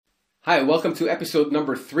Hi, welcome to episode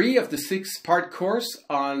number 3 of the 6-part course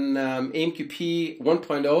on AMQP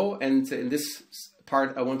 1.0, and in this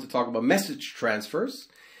part I want to talk about message transfers.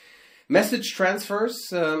 Message transfers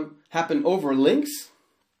happen over links.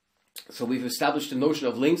 So we've established the notion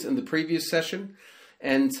of links in the previous session,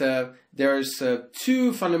 and there's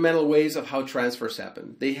 2 fundamental ways of how transfers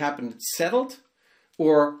happen. They happen settled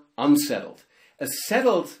or unsettled. A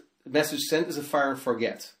settled message sent is a fire and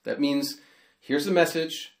forget. That means here's a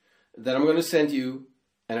message that I'm going to send you,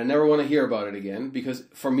 and I never want to hear about it again, because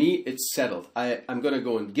for me it's settled. I'm going to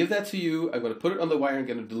go and give that to you, I'm going to put it on the wire, I'm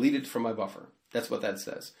going to delete it from my buffer. That's what that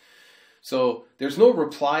says. So there's no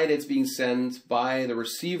reply that's being sent by the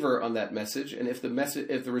receiver on that message, and if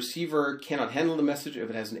the receiver cannot handle the message, if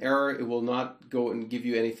it has an error, it will not go and give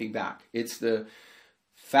you anything back. It's the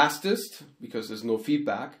fastest, because there's no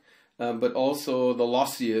feedback, but also the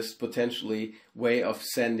lossiest, potentially, way of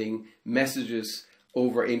sending messages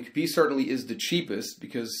over AMQP. Certainly is the cheapest,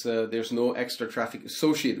 because there's no extra traffic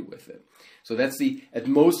associated with it. So that's the at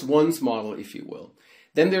most once model, if you will.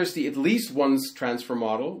 Then there's the at least once transfer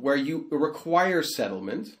model, where you require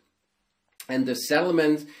settlement, and the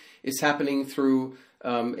settlement is happening through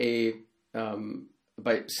by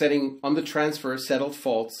setting on the transfer settled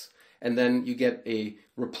false, and then you get a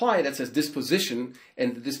reply that says disposition,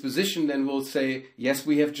 and the disposition then will say, yes,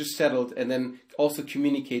 we have just settled, and then also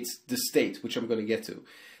communicates the state, which I'm going to get to.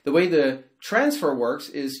 The way the transfer works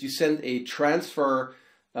is you send a transfer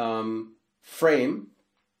frame,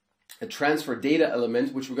 a transfer data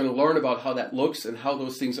element, which we're going to learn about how that looks and how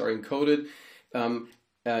those things are encoded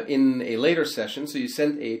in a later session. So you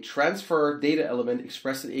send a transfer data element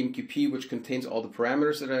expressed in AMQP, which contains all the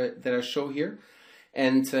parameters that I show here.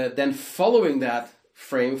 And then following that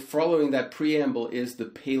frame, following that preamble, is the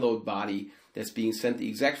payload body that's being sent. The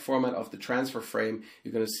exact format of the transfer frame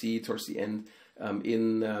you're going to see towards the end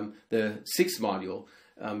in the 6th module,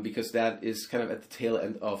 because that is kind of at the tail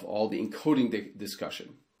end of all the encoding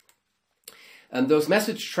discussion. And those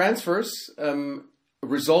message transfers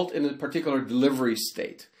result in a particular delivery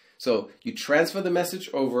state. So you transfer the message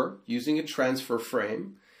over using a transfer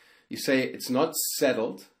frame. You say it's not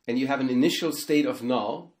settled, and you have an initial state of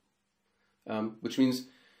null, which means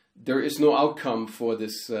there is no outcome for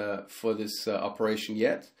this operation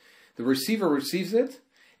yet. The receiver receives it,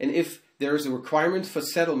 and if there is a requirement for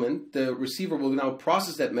settlement, the receiver will now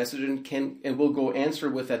process that message and will go answer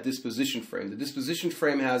with that disposition frame. The disposition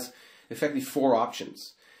frame has effectively 4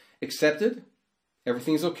 options: accepted,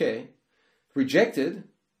 everything's okay; rejected,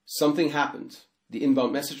 something happened, the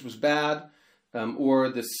inbound message was bad, or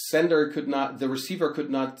the receiver could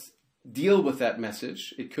not deal with that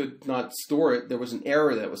message, it could not store it, there was an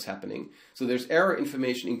error that was happening. So there's error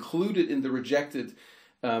information included in the rejected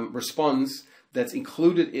response that's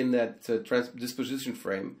included in that disposition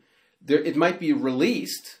frame. It might be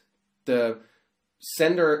released, the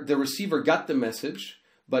receiver got the message,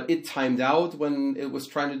 but it timed out when it was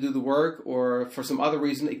trying to do the work, or for some other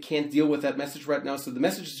reason it can't deal with that message right now, so the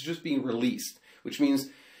message is just being released, which means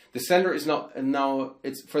the sender is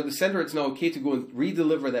for the sender it's now okay to go and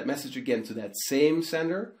redeliver that message again to that same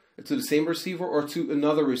sender, to the same receiver, or to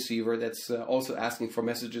another receiver that's also asking for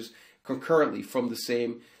messages concurrently from the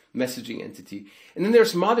same messaging entity. And then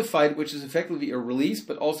there's modified, which is effectively a release,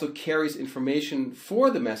 but also carries information for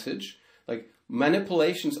the message, like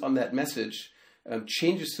manipulations on that message,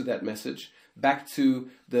 changes to that message back to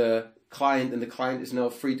the client, and the client is now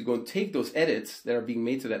free to go and take those edits that are being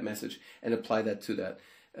made to that message and apply that to that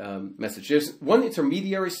message. There's one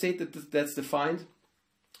intermediary state that's defined,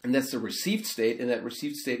 and that's the received state, and that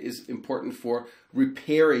received state is important for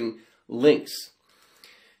repairing links.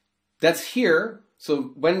 That's here.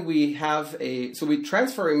 So when we have we're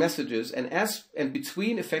transferring messages, and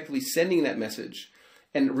between effectively sending that message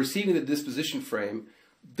and receiving the disposition frame,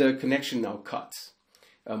 the connection now cuts.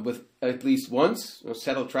 With at least once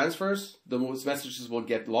settled transfers, those messages will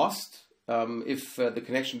get lost if the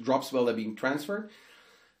connection drops while they're being transferred.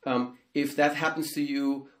 If that happens to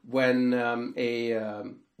you when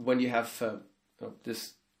you have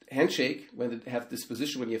this handshake, when you have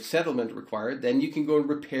disposition, when you have settlement required, then you can go and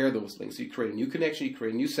repair those links. So you create a new connection, you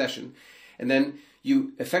create a new session, and then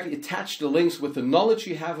you effectively attach the links with the knowledge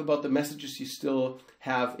you have about the messages you still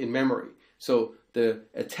have in memory. So the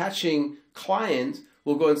attaching client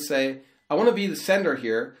will go and say, I want to be the sender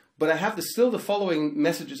here, but I have still the following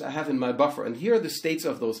messages I have in my buffer, and here are the states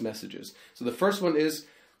of those messages. So the first one is,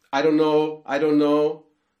 I don't know,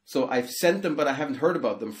 so I've sent them, but I haven't heard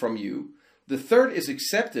about them from you. The third is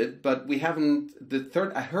accepted, but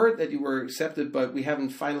I heard that you were accepted, but we haven't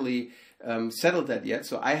finally settled that yet,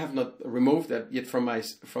 so I have not removed that yet from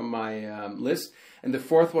my list. And the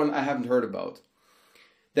fourth one I haven't heard about.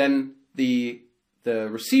 Then the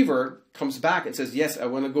receiver comes back and says, yes, I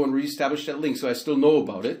want to go and reestablish that link, so I still know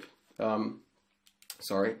about it.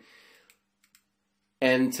 Sorry.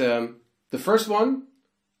 And the first one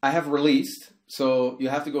I have released, so you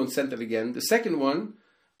have to go and send that again. The second one,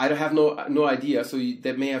 I have no idea, so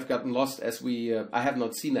that may have gotten lost as I have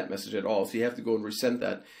not seen that message at all, so you have to go and resend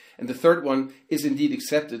that. And the third one is indeed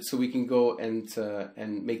accepted, so we can go and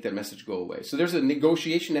make that message go away. So there's a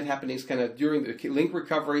negotiation that happens kind of during the link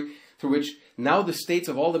recovery, through which now the states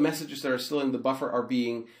of all the messages that are still in the buffer are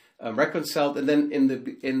being reconciled, and then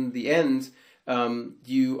in the end,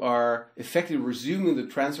 you are effectively resuming the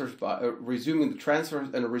transfers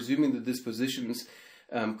and resuming the dispositions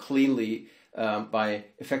cleanly by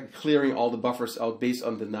effectively clearing all the buffers out based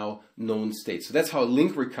on the now known state. So that's how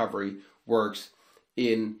link recovery works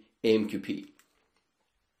in AMQP.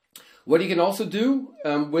 What you can also do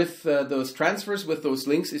with those transfers, with those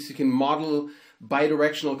links, is you can model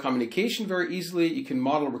bidirectional communication very easily. You can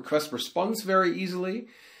model request-response very easily.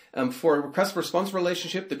 For a request-response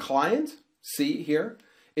relationship, the client, see here,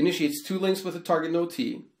 initiates two links with a target node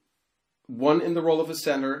T, one in the role of a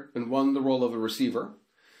sender and one in the role of a receiver.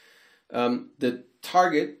 The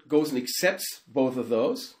target goes and accepts both of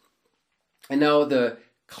those. And now the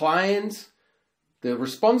client, the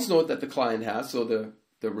response node that the client has, so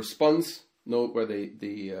the response node where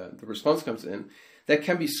the response comes in, that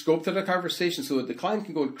can be scoped to the conversation so that the client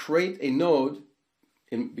can go and create a node,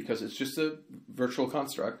 because it's just a virtual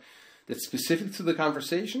construct, that's specific to the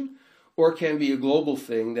conversation, or it can be a global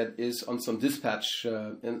thing that is on some dispatch,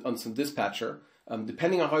 on some dispatcher.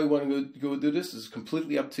 Depending on how you want to go do this is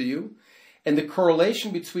completely up to you. And the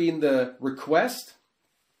correlation between the request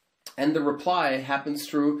and the reply happens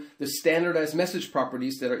through the standardized message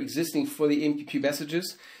properties that are existing for the AMQP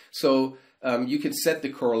messages. So you can set the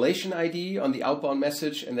correlation ID on the outbound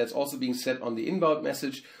message, and that's also being set on the inbound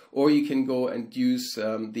message, or you can go and use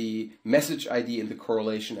the message ID and the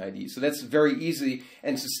correlation ID. So that's very easy,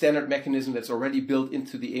 and it's a standard mechanism that's already built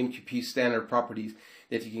into the AMQP standard properties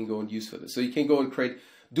that you can go and use for this. So you can go and create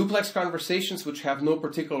duplex conversations which have no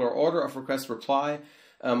particular order of request reply,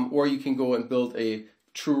 or you can go and build a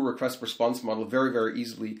true request response model very, very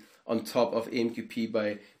easily on top of AMQP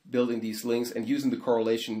by building these links and using the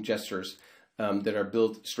correlation gestures that are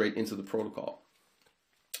built straight into the protocol.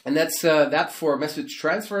 And that's that for message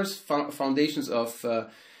transfers, foundations of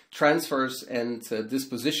transfers and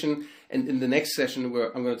disposition. And in the next session,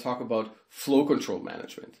 I'm going to talk about flow control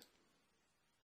management.